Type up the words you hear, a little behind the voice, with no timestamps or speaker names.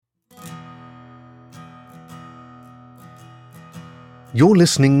You're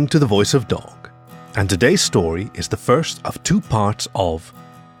listening to The Voice of Dog, and today's story is the first of two parts of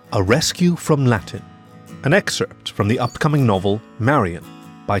A Rescue from Latin, an excerpt from the upcoming novel Marian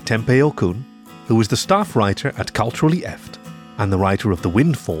by Tempe O'Kun, who is the staff writer at Culturally Eft and the writer of The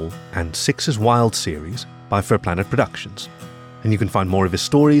Windfall and Six's Wild series by Fur Planet Productions. And you can find more of his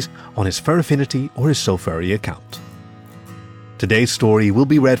stories on his Fur Affinity or his So Furry account. Today's story will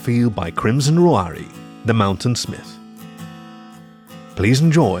be read for you by Crimson Ruari, the Mountain Smith. Please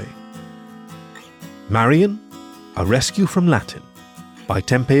enjoy Marian, A Rescue from Latin by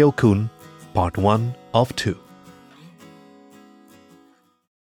Tempe O'Kun, Part 1 of 2.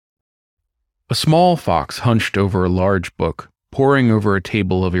 A small fox hunched over a large book, poring over a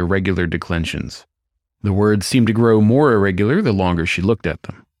table of irregular declensions. The words seemed to grow more irregular the longer she looked at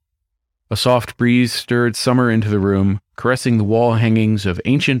them. A soft breeze stirred summer into the room, caressing the wall hangings of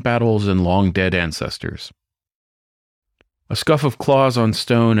ancient battles and long-dead ancestors. A scuff of claws on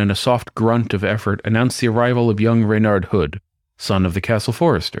stone and a soft grunt of effort announced the arrival of young Reynard Hood, son of the castle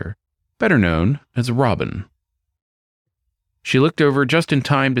forester, better known as Robin. She looked over just in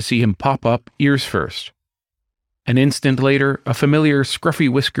time to see him pop up, ears first. An instant later, a familiar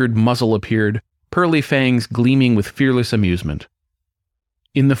scruffy-whiskered muzzle appeared, pearly fangs gleaming with fearless amusement.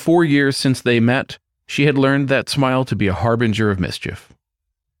 In the 4 years since they met, she had learned that smile to be a harbinger of mischief.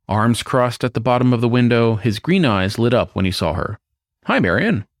 Arms crossed at the bottom of the window, his green eyes lit up when he saw her. "Hi,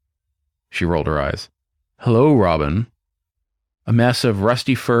 Marian." She rolled her eyes. "Hello, Robin." A mess of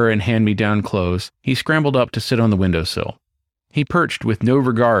rusty fur and hand-me-down clothes, he scrambled up to sit on the windowsill. He perched with no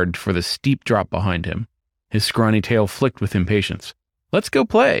regard for the steep drop behind him. His scrawny tail flicked with impatience. "Let's go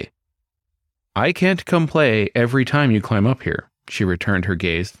play." "I can't come play every time you climb up here," she returned her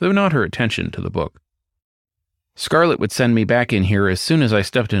gaze, though not her attention, to the book. "Scarlet would send me back in here as soon as I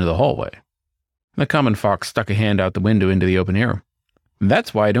stepped into the hallway." The common fox stuck a hand out the window into the open air.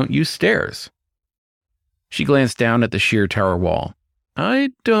 "That's why I don't use stairs." She glanced down at the sheer tower wall.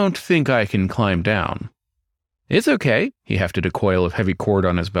 "I don't think I can climb down." "It's okay." He hefted a coil of heavy cord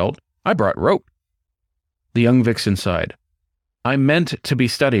on his belt. "I brought rope." The young vixen sighed. "I meant to be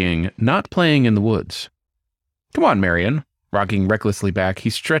studying, not playing in the woods." "Come on, Marian." Rocking recklessly back, he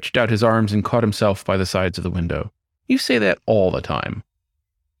stretched out his arms and caught himself by the sides of the window. "You say that all the time."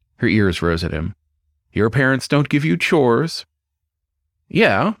 Her ears rose at him. "Your parents don't give you chores."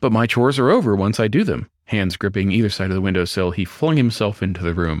 "Yeah, but my chores are over once I do them." Hands gripping either side of the windowsill, he flung himself into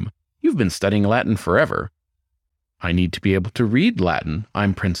the room. "You've been studying Latin forever." "I need to be able to read Latin.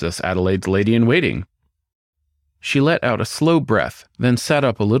 I'm Princess Adelaide's lady-in-waiting." She let out a slow breath, then sat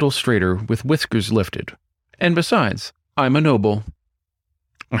up a little straighter with whiskers lifted. "And besides, I'm a noble."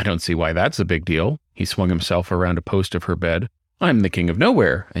 "I don't see why that's a big deal." He swung himself around a post of her bed. "I'm the king of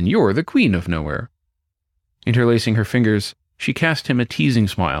nowhere, and you're the queen of nowhere." Interlacing her fingers, she cast him a teasing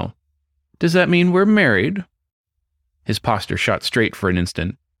smile. "Does that mean we're married?" His posture shot straight for an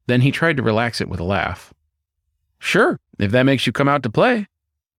instant, then he tried to relax it with a laugh. "Sure, if that makes you come out to play."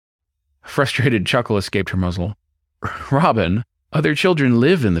 A frustrated chuckle escaped her muzzle. "Robin, other children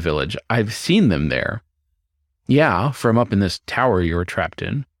live in the village. I've seen them there." "Yeah, from up in this tower you're trapped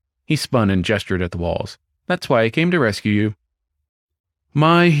in." He spun and gestured at the walls. "That's why I came to rescue you."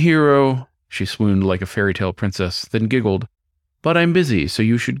 "My hero," she swooned like a fairy tale princess, then giggled. "But I'm busy, so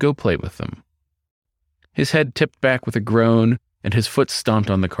you should go play with them." His head tipped back with a groan, and his foot stomped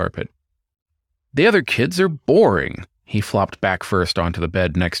on the carpet. "The other kids are boring." He flopped back first onto the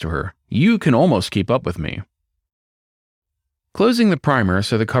bed next to her. "You can almost keep up with me." Closing the primer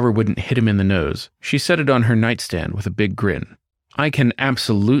so the cover wouldn't hit him in the nose, she set it on her nightstand with a big grin. "I can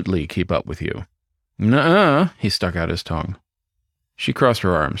absolutely keep up with you." "Nuh-uh," he stuck out his tongue. She crossed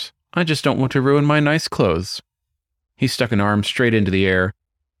her arms. "I just don't want to ruin my nice clothes." He stuck an arm straight into the air.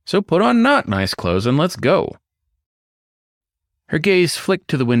 "So put on not nice clothes and let's go." Her gaze flicked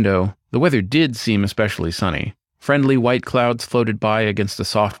to the window. The weather did seem especially sunny. Friendly white clouds floated by against a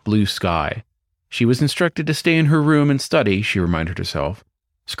soft blue sky. She was instructed to stay in her room and study, she reminded herself.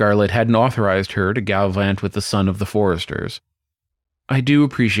 Scarlet hadn't authorized her to gallivant with the son of the foresters. "I do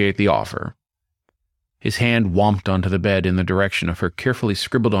appreciate the offer." His hand womped onto the bed in the direction of her carefully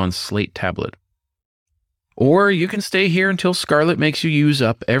scribbled-on slate tablet. "Or you can stay here until Scarlet makes you use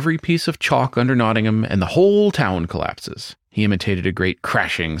up every piece of chalk under Nottingham and the whole town collapses." He imitated a great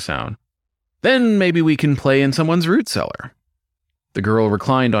crashing sound. "Then maybe we can play in someone's root cellar." The girl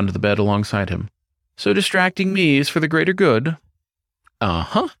reclined onto the bed alongside him. "So distracting me is for the greater good?"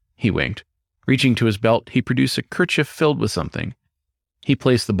 "Uh-huh," he winked. Reaching to his belt, he produced a kerchief filled with something. He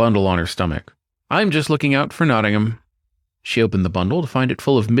placed the bundle on her stomach. "I'm just looking out for Nottingham." She opened the bundle to find it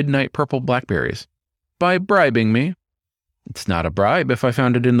full of midnight purple blackberries. "By bribing me?" It's not a bribe if I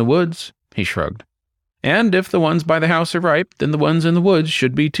found it in the woods, he shrugged. And if the ones by the house are ripe, then the ones in the woods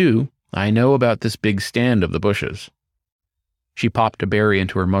should be too. I know about this big stand of the bushes. She popped a berry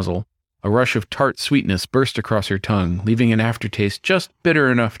into her muzzle. A rush of tart sweetness burst across her tongue, leaving an aftertaste just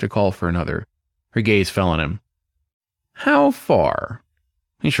bitter enough to call for another. Her gaze fell on him. How far?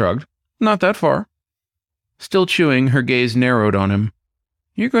 He shrugged. Not that far. Still chewing, her gaze narrowed on him.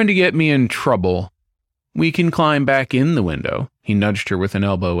 You're going to get me in trouble. We can climb back in the window. He nudged her with an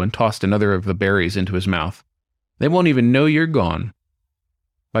elbow and tossed another of the berries into his mouth. They won't even know you're gone.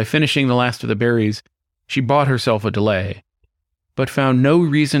 By finishing the last of the berries, she bought herself a delay, but found no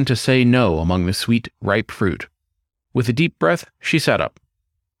reason to say no among the sweet, ripe fruit. With a deep breath, she sat up.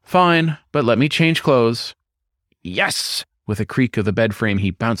 Fine, but let me change clothes. Yes! With a creak of the bed frame,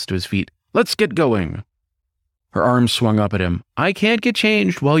 he bounced to his feet. Let's get going. Her arms swung up at him. I can't get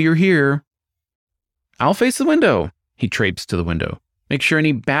changed while you're here. I'll face the window. He traipsed to the window. Make sure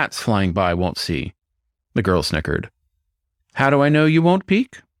any bats flying by won't see. The girl snickered. How do I know you won't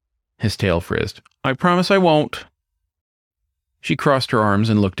peek? His tail frizzed. I promise I won't. She crossed her arms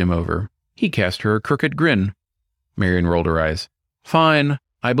and looked him over. He cast her a crooked grin. Marian rolled her eyes. Fine,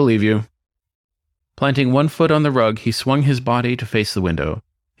 I believe you. Planting one foot on the rug, he swung his body to face the window.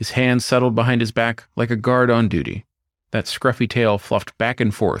 His hands settled behind his back like a guard on duty. That scruffy tail fluffed back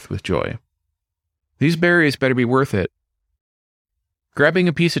and forth with joy. These berries better be worth it. Grabbing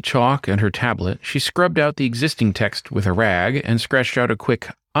a piece of chalk and her tablet, she scrubbed out the existing text with a rag and scratched out a quick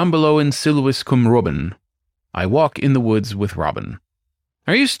Ambolo in Siluis cum Robin. I walk in the woods with Robin.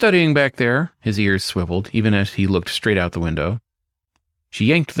 Are you studying back there? His ears swiveled, even as he looked straight out the window. She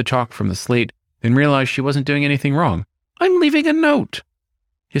yanked the chalk from the slate, then realized she wasn't doing anything wrong. I'm leaving a note.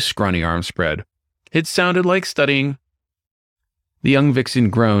 His scrawny arm spread. It sounded like studying. The young vixen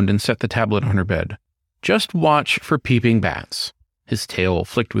groaned and set the tablet on her bed. Just watch for peeping bats. His tail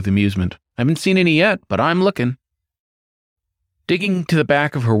flicked with amusement. I haven't seen any yet, but I'm looking. Digging to the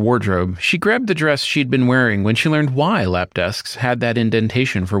back of her wardrobe, she grabbed the dress she'd been wearing when she learned why lap desks had that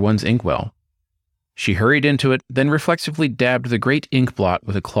indentation for one's inkwell. She hurried into it, then reflexively dabbed the great ink blot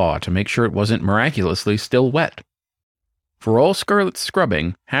with a claw to make sure it wasn't miraculously still wet. For all Scarlet's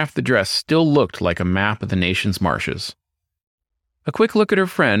scrubbing, half the dress still looked like a map of the nation's marshes. A quick look at her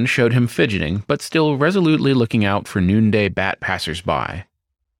friend showed him fidgeting, but still resolutely looking out for noonday bat passers-by.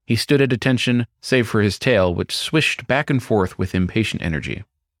 He stood at attention, save for his tail, which swished back and forth with impatient energy.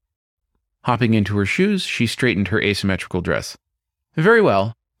 Hopping into her shoes, she straightened her asymmetrical dress. Very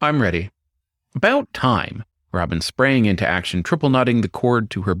well, I'm ready. About time. Robin sprang into action, triple-knotting the cord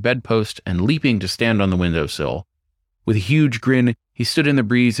to her bedpost and leaping to stand on the windowsill. With a huge grin, he stood in the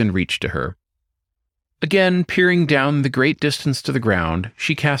breeze and reached to her. Again, peering down the great distance to the ground,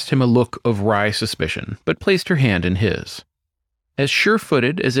 she cast him a look of wry suspicion, but placed her hand in his. As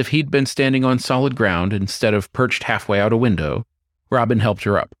sure-footed as if he'd been standing on solid ground instead of perched halfway out a window, Robin helped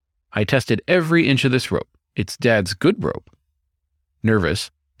her up. I tested every inch of this rope. It's Dad's good rope.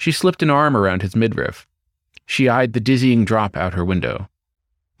 Nervous, she slipped an arm around his midriff. She eyed the dizzying drop out her window.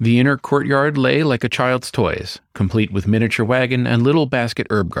 The inner courtyard lay like a child's toys, complete with miniature wagon and little basket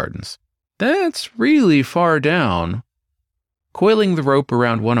herb gardens. That's really far down. Coiling the rope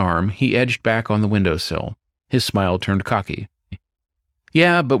around one arm, he edged back on the windowsill. His smile turned cocky.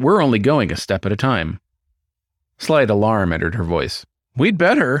 Yeah, but we're only going a step at a time. Slight alarm entered her voice. We'd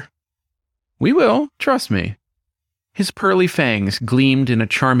better. We will, trust me. His pearly fangs gleamed in a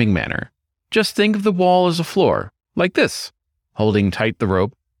charming manner. Just think of the wall as a floor, like this. Holding tight the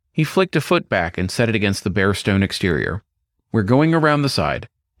rope, he flicked a foot back and set it against the bare stone exterior. We're going around the side.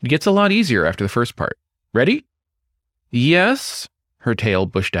 It gets a lot easier after the first part. Ready? Yes. Her tail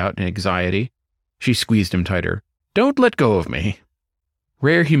bushed out in anxiety. She squeezed him tighter. Don't let go of me.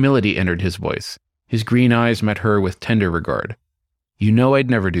 Rare humility entered his voice. His green eyes met her with tender regard. You know I'd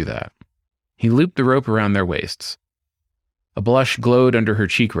never do that. He looped the rope around their waists. A blush glowed under her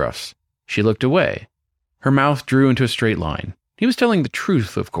cheek ruffs. She looked away. Her mouth drew into a straight line. He was telling the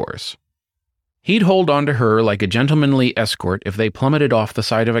truth, of course. He'd hold on to her like a gentlemanly escort if they plummeted off the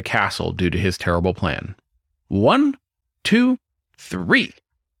side of a castle due to his terrible plan. 1, 2, 3.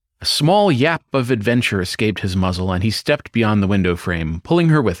 A small yap of adventure escaped his muzzle, and he stepped beyond the window frame, pulling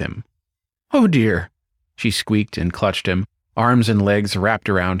her with him. Oh dear, she squeaked and clutched him, arms and legs wrapped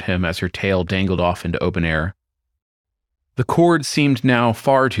around him as her tail dangled off into open air. The cord seemed now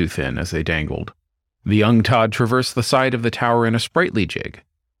far too thin as they dangled. The young Todd traversed the side of the tower in a sprightly jig.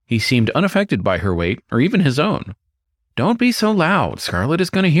 He seemed unaffected by her weight, or even his own. Don't be so loud, Scarlet is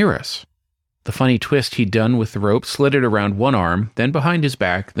going to hear us. The funny twist he'd done with the rope slid it around one arm, then behind his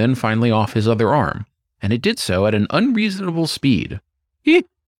back, then finally off his other arm. and it did so at an unreasonable speed. Eek!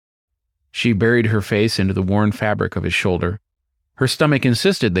 She buried her face into the worn fabric of his shoulder. Her stomach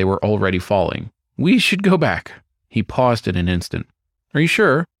insisted they were already falling. We should go back. He paused in an instant. Are you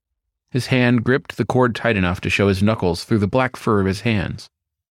sure? His hand gripped the cord tight enough to show his knuckles through the black fur of his hands.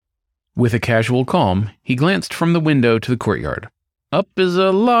 With a casual calm, he glanced from the window to the courtyard. Up is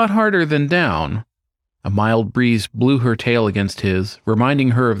a lot harder than down. A mild breeze blew her tail against his,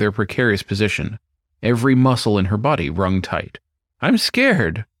 reminding her of their precarious position. Every muscle in her body wrung tight. I'm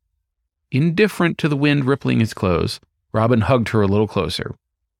scared. Indifferent to the wind rippling his clothes, Robin hugged her a little closer.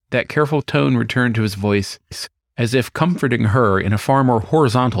 That careful tone returned to his voice, as if comforting her in a far more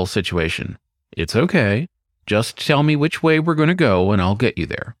horizontal situation. It's okay. Just tell me which way we're going to go and I'll get you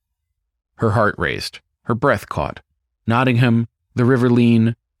there. Her heart raced. Her breath caught. Nottingham, the River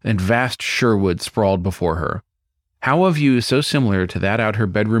Leen, and vast Sherwood sprawled before her. How a view so similar to that out her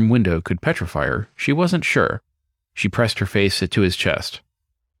bedroom window could petrify her, she wasn't sure. She pressed her face to his chest.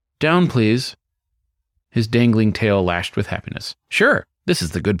 Down, please. His dangling tail lashed with happiness. Sure, this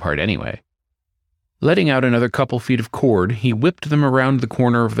is the good part anyway. Letting out another couple feet of cord, he whipped them around the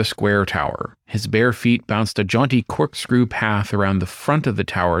corner of the square tower. His bare feet bounced a jaunty corkscrew path around the front of the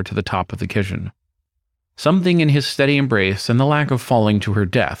tower to the top of the kitchen. Something in his steady embrace and the lack of falling to her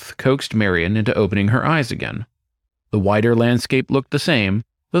death coaxed Marian into opening her eyes again. The wider landscape looked the same,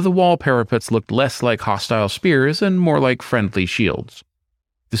 though the wall parapets looked less like hostile spears and more like friendly shields.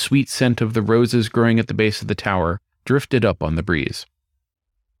 The sweet scent of the roses growing at the base of the tower drifted up on the breeze.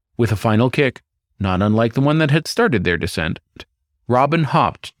 With a final kick, not unlike the one that had started their descent, Robin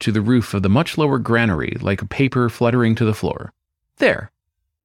hopped to the roof of the much lower granary like a paper fluttering to the floor. There.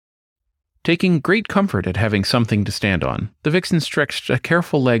 Taking great comfort at having something to stand on, the vixen stretched a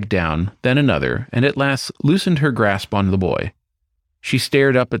careful leg down, then another, and at last loosened her grasp on the boy. She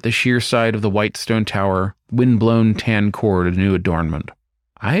stared up at the sheer side of the white stone tower, wind-blown tan cord a new adornment.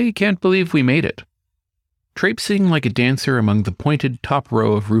 I can't believe we made it. Traipsing like a dancer among the pointed top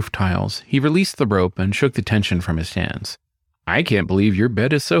row of roof tiles, he released the rope and shook the tension from his hands. I can't believe your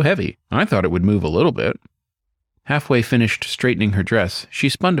bed is so heavy. I thought it would move a little bit. Halfway finished straightening her dress, she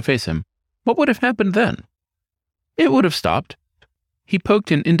spun to face him. What would have happened then? It would have stopped. He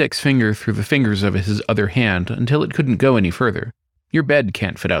poked an index finger through the fingers of his other hand until it couldn't go any further. Your bed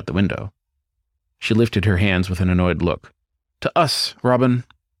can't fit out the window. She lifted her hands with an annoyed look. To us, Robin.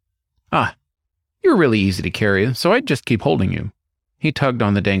 Ah, you're really easy to carry, so I'd just keep holding you. He tugged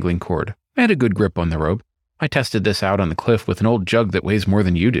on the dangling cord. I had a good grip on the rope. I tested this out on the cliff with an old jug that weighs more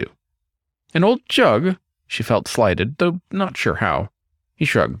than you do. An old jug? She felt slighted, though not sure how. He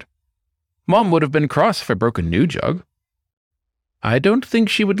shrugged. Mom would have been cross if I broke a new jug. I don't think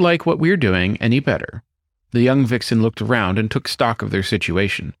she would like what we're doing any better. The young vixen looked around and took stock of their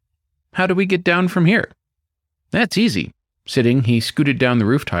situation. How do we get down from here? That's easy. Sitting, he scooted down the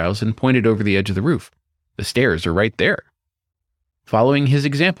roof tiles and pointed over the edge of the roof. The stairs are right there. Following his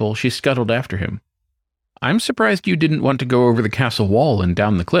example, she scuttled after him. I'm surprised you didn't want to go over the castle wall and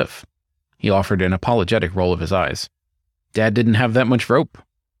down the cliff. He offered an apologetic roll of his eyes. Dad didn't have that much rope.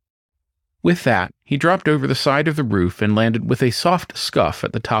 With that, he dropped over the side of the roof and landed with a soft scuff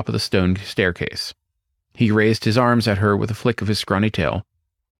at the top of the stone staircase. He raised his arms at her with a flick of his scrawny tail.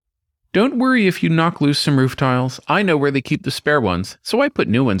 Don't worry if you knock loose some roof tiles. I know where they keep the spare ones, so I put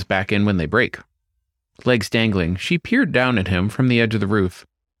new ones back in when they break. Legs dangling, she peered down at him from the edge of the roof.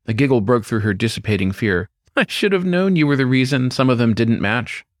 A giggle broke through her dissipating fear. I should have known you were the reason some of them didn't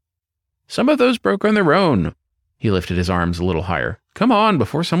match. Some of those broke on their own. He lifted his arms a little higher. Come on,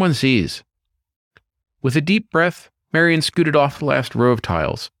 before someone sees. With a deep breath, Marian scooted off the last row of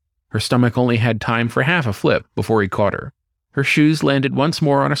tiles. Her stomach only had time for half a flip before he caught her. Her shoes landed once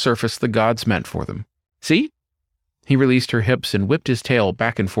more on a surface the gods meant for them. See? He released her hips and whipped his tail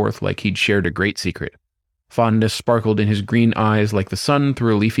back and forth like he'd shared a great secret. Fondness sparkled in his green eyes like the sun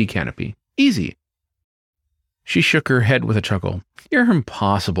through a leafy canopy. Easy. She shook her head with a chuckle. You're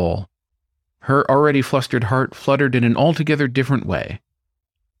impossible. Her already flustered heart fluttered in an altogether different way.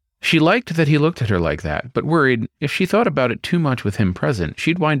 She liked that he looked at her like that, but worried if she thought about it too much with him present,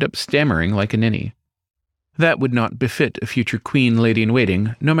 she'd wind up stammering like a ninny. That would not befit a future queen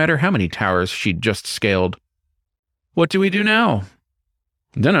lady-in-waiting, no matter how many towers she'd just scaled. What do we do now?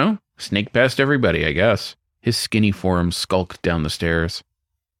 Dunno. Snake past everybody, I guess. His skinny form skulked down the stairs.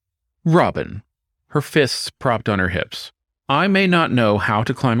 Robin. Her fists propped on her hips. I may not know how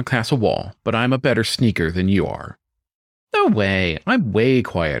to climb a castle wall, but I'm a better sneaker than you are. No way. I'm way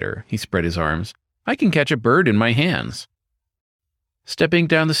quieter. He spread his arms. I can catch a bird in my hands. Stepping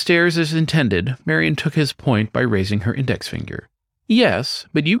down the stairs as intended, Marian took his point by raising her index finger. Yes,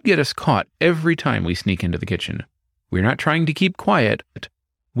 but you get us caught every time we sneak into the kitchen. We're not trying to keep quiet.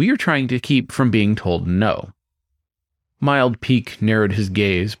 We are trying to keep from being told no. Mild pique narrowed his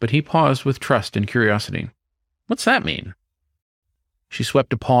gaze, but he paused with trust and curiosity. What's that mean? She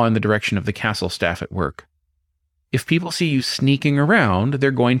swept a paw in the direction of the castle staff at work. If people see you sneaking around,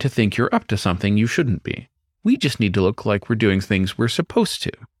 they're going to think you're up to something you shouldn't be. We just need to look like we're doing things we're supposed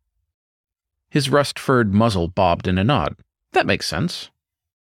to. His rust-furred muzzle bobbed in a nod. That makes sense.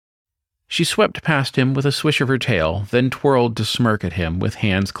 She swept past him with a swish of her tail, then twirled to smirk at him with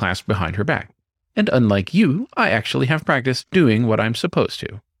hands clasped behind her back. And unlike you, I actually have practice doing what I'm supposed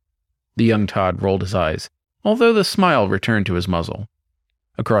to. The young Todd rolled his eyes, although the smile returned to his muzzle.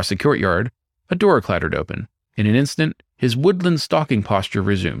 Across the courtyard, a door clattered open. In an instant, his woodland stalking posture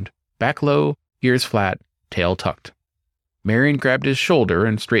resumed, back low, ears flat, tail tucked. Marian grabbed his shoulder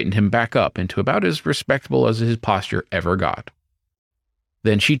and straightened him back up into about as respectable as his posture ever got.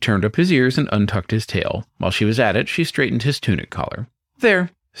 Then she turned up his ears and untucked his tail. While she was at it, she straightened his tunic collar. There,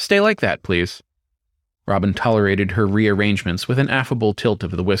 stay like that, please. Robin tolerated her rearrangements with an affable tilt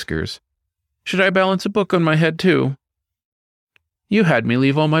of the whiskers. Should I balance a book on my head, too? You had me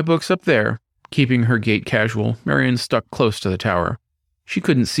leave all my books up there. Keeping her gait casual, Marian stuck close to the tower. She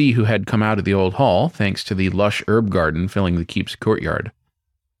couldn't see who had come out of the old hall, thanks to the lush herb garden filling the keep's courtyard.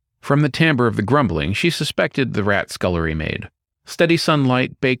 From the timbre of the grumbling, she suspected the rat scullery maid. Steady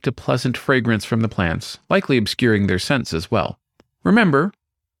sunlight baked a pleasant fragrance from the plants, likely obscuring their scents as well. Remember,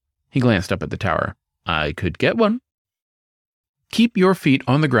 he glanced up at the tower, I could get one. Keep your feet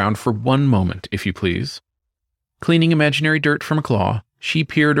on the ground for one moment, if you please. Cleaning imaginary dirt from a claw, she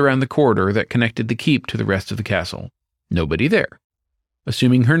peered around the corridor that connected the keep to the rest of the castle. Nobody there.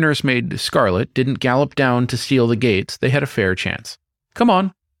 Assuming her nursemaid, Scarlet, didn't gallop down to steal the gates, they had a fair chance. Come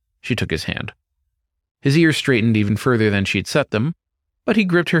on. She took his hand. His ears straightened even further than she'd set them, but he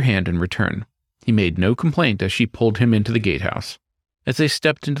gripped her hand in return. He made no complaint as she pulled him into the gatehouse. As they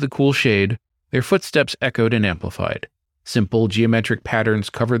stepped into the cool shade, their footsteps echoed and amplified. Simple geometric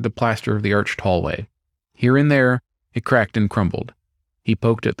patterns covered the plaster of the arched hallway. Here and there, it cracked and crumbled. He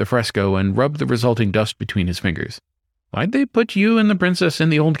poked at the fresco and rubbed the resulting dust between his fingers. Why'd they put you and the princess in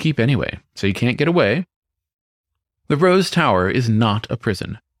the old keep anyway? So you can't get away? The Rose Tower is not a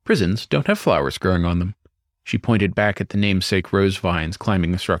prison. Prisons don't have flowers growing on them. She pointed back at the namesake rose vines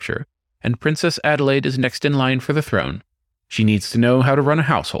climbing the structure, and Princess Adelaide is next in line for the throne. She needs to know how to run a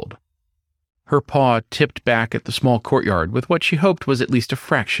household. Her paw tipped back at the small courtyard with what she hoped was at least a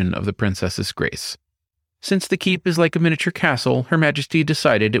fraction of the princess's grace. Since the keep is like a miniature castle, Her Majesty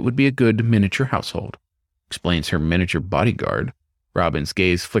decided it would be a good miniature household. Explains her miniature bodyguard. Robin's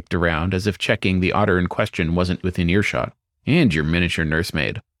gaze flicked around as if checking the otter in question wasn't within earshot. And your miniature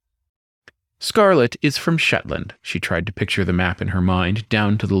nursemaid. Scarlet is from Shetland. She tried to picture the map in her mind,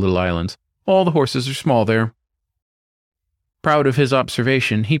 down to the little islands. All the horses are small there. Proud of his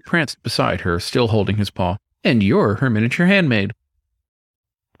observation, he pranced beside her, still holding his paw. And you're her miniature handmaid.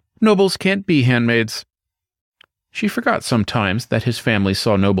 Nobles can't be handmaids. She forgot sometimes that his family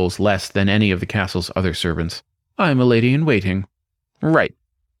saw nobles less than any of the castle's other servants. I'm a lady-in-waiting. Right,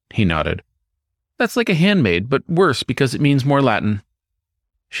 he nodded. That's like a handmaid, but worse because it means more Latin.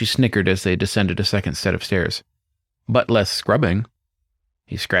 She snickered as they descended a second set of stairs. But less scrubbing.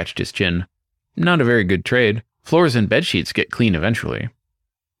 He scratched his chin. Not a very good trade. Floors and bedsheets get clean eventually.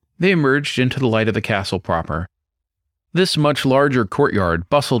 They emerged into the light of the castle proper. This much larger courtyard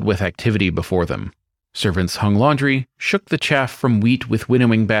bustled with activity before them. Servants hung laundry, shook the chaff from wheat with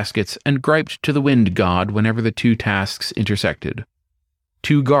winnowing baskets, and griped to the wind god whenever the two tasks intersected.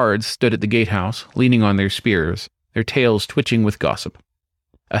 2 guards stood at the gatehouse, leaning on their spears, their tails twitching with gossip.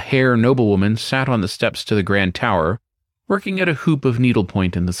 A hare noblewoman sat on the steps to the grand tower, working at a hoop of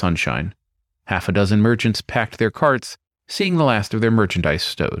needlepoint in the sunshine. 6 merchants packed their carts, seeing the last of their merchandise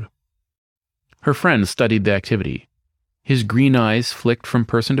stowed. Her friend studied the activity. His green eyes flicked from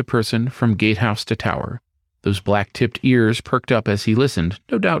person to person, from gatehouse to tower. Those black-tipped ears perked up as he listened,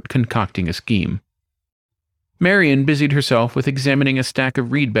 no doubt concocting a scheme. Marian busied herself with examining a stack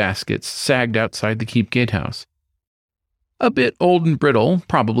of reed baskets sagged outside the keep gatehouse. A bit old and brittle,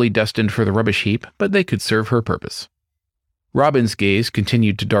 probably destined for the rubbish heap, but they could serve her purpose. Robin's gaze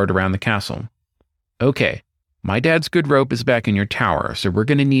continued to dart around the castle. Okay, my dad's good rope is back in your tower, so we're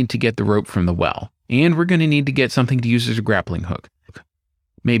going to need to get the rope from the well, and we're going to need to get something to use as a grappling hook.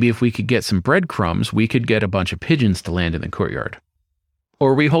 Maybe if we could get some breadcrumbs, we could get a bunch of pigeons to land in the courtyard.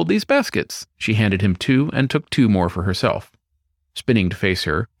 Or we hold these baskets. She handed him 2 and took 2 more for herself. Spinning to face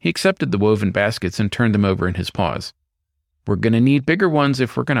her, he accepted the woven baskets and turned them over in his paws. We're going to need bigger ones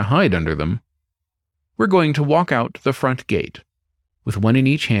if we're going to hide under them. We're going to walk out the front gate. With one in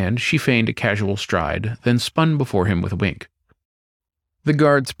each hand, she feigned a casual stride, then spun before him with a wink. The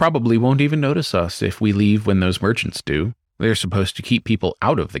guards probably won't even notice us if we leave when those merchants do. They're supposed to keep people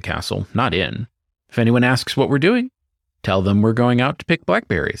out of the castle, not in. If anyone asks what we're doing, tell them we're going out to pick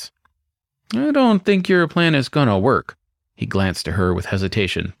blackberries. I don't think your plan is gonna work. He glanced at her with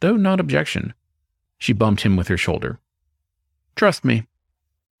hesitation, though not objection. She bumped him with her shoulder. Trust me.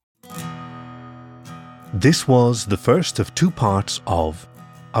 This was the first of 2 parts of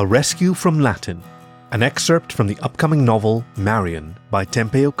A Rescue from Latin, an excerpt from the upcoming novel Marian by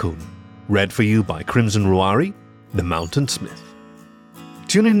Tempe O'Kun, read for you by Crimson Ruari, the Mountain Smith.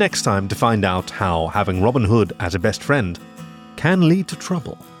 Tune in next time to find out how having Robin Hood as a best friend can lead to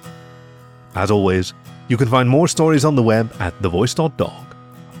trouble. As always, you can find more stories on the web at thevoice.dog,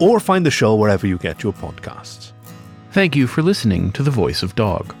 or find the show wherever you get your podcasts. Thank you for listening to The Voice of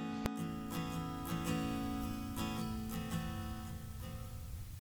Dog.